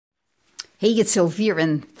Hey, it's Elvira,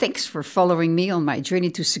 and thanks for following me on my journey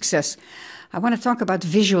to success. I want to talk about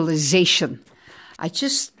visualization. I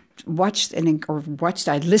just listened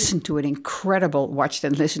to an incredible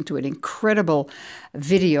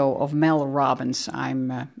video of Mel Robbins. I'm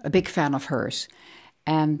a big fan of hers.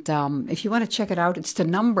 And if you want to check it out, it's the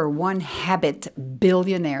 #1 habit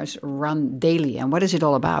billionaires run daily. And what is it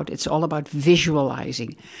all about? It's all about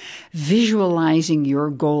visualizing your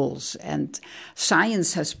goals. And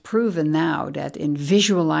science has proven now that in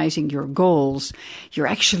visualizing your goals, you're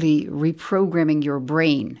actually reprogramming your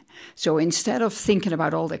brain. So instead of thinking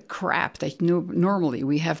about all the crap that normally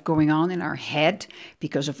we have going on in our head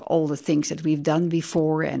because of all the things that we've done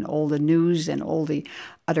before and all the news and all the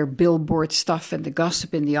other billboard stuff and the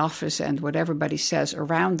gossip in the office and what everybody says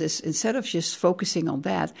around this, instead of just focusing on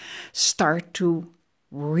that, start to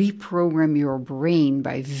reprogram your brain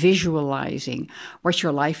by visualizing what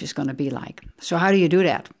your life is going to be like. So how do you do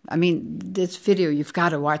that? I mean, this video, you've got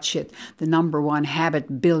to watch it. The #1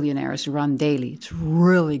 habit billionaires run daily. It's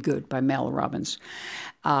really good by Mel Robbins.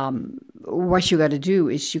 What you got to do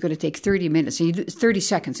is you got to take 30 minutes and you do 30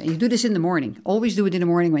 seconds, and you do this in the morning. Always do it in the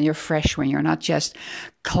morning when you're fresh, when you're not just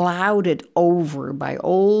clouded over by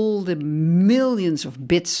all the millions of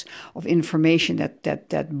bits of information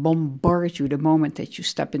that bombard you the moment that you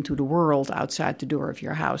step into the world outside the door of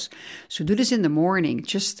your house. So do this in the morning.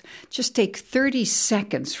 Just take 30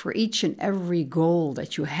 seconds for each and every goal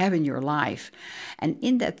that you have in your life. And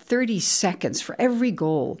in that 30 seconds for every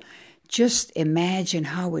goal, just imagine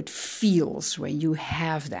how it feels when you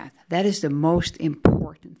have that. That is the most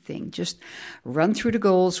important thing. Just run through the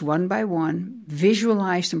goals one by one,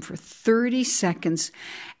 visualize them for 30 seconds,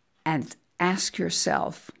 and ask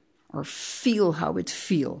yourself or feel how it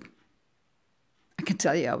feels. I can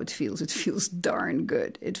tell you how it feels. It feels darn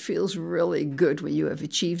good. It feels really good when you have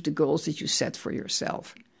achieved the goals that you set for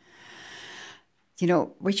yourself. You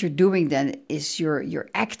know, what you're doing then is you're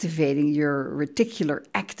activating your reticular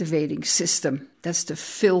activating system. That's the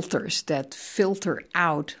filters that filter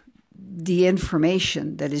out the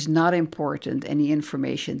information that is not important and the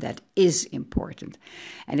information that is important.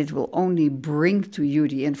 And it will only bring to you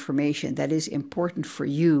the information that is important for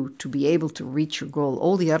you to be able to reach your goal.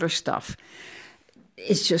 All the other stuff,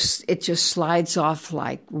 it just slides off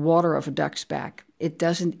like water off a duck's back. It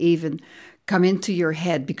doesn't even come into your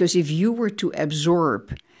head, because if you were to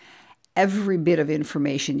absorb every bit of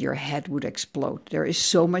information, your head would explode. There is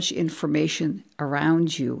so much information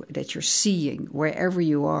around you that you're seeing wherever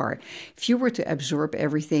you are. If you were to absorb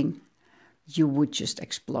everything, you would just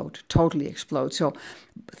explode, totally explode. So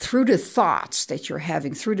through the thoughts that you're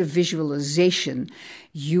having, through the visualization,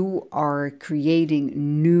 you are creating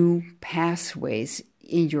new pathways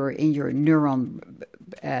in your neuron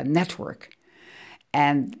network.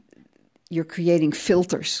 And you're creating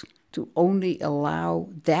filters to only allow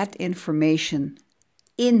that information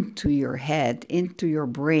into your head, into your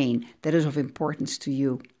brain, that is of importance to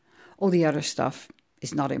you. All the other stuff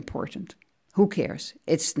is not important. Who cares?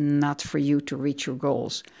 It's not for you to reach your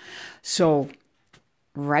goals. So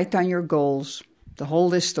write down your goals, the whole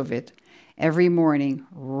list of it, every morning.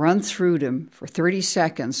 Run through them for 30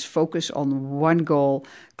 seconds. Focus on one goal.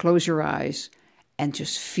 Close your eyes and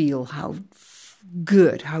just feel how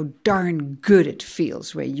darn good it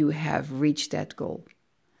feels when you have reached that goal.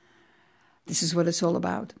 This is what it's all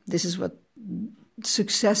about. This is what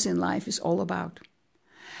success in life is all about.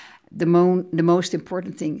 The most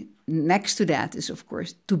important thing next to that is, of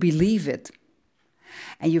course, to believe it.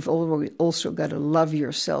 And you've also got to love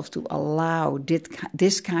yourself to allow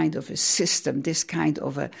this kind of a system, this kind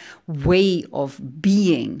of a way of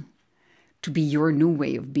being, to be your new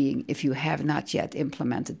way of being if you have not yet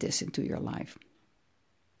implemented this into your life.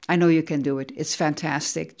 I know you can do it. It's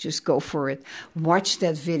fantastic. Just go for it. Watch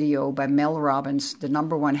that video by Mel Robbins, the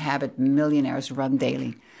 #1 habit millionaires run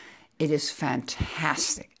daily. It is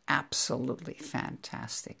fantastic. Absolutely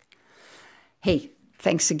fantastic. Hey,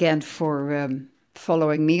 thanks again for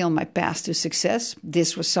following me on my path to success.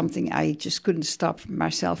 This was something I just couldn't stop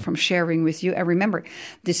myself from sharing with you. And remember,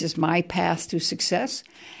 this is my path to success.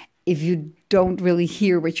 If you don't really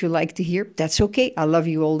hear what you like to hear, that's okay. I love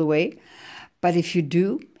you all the way. But if you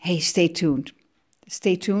do, hey, stay tuned.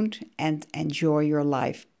 Stay tuned and enjoy your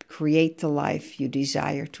life. Create the life you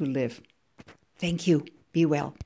desire to live. Thank you. Be well.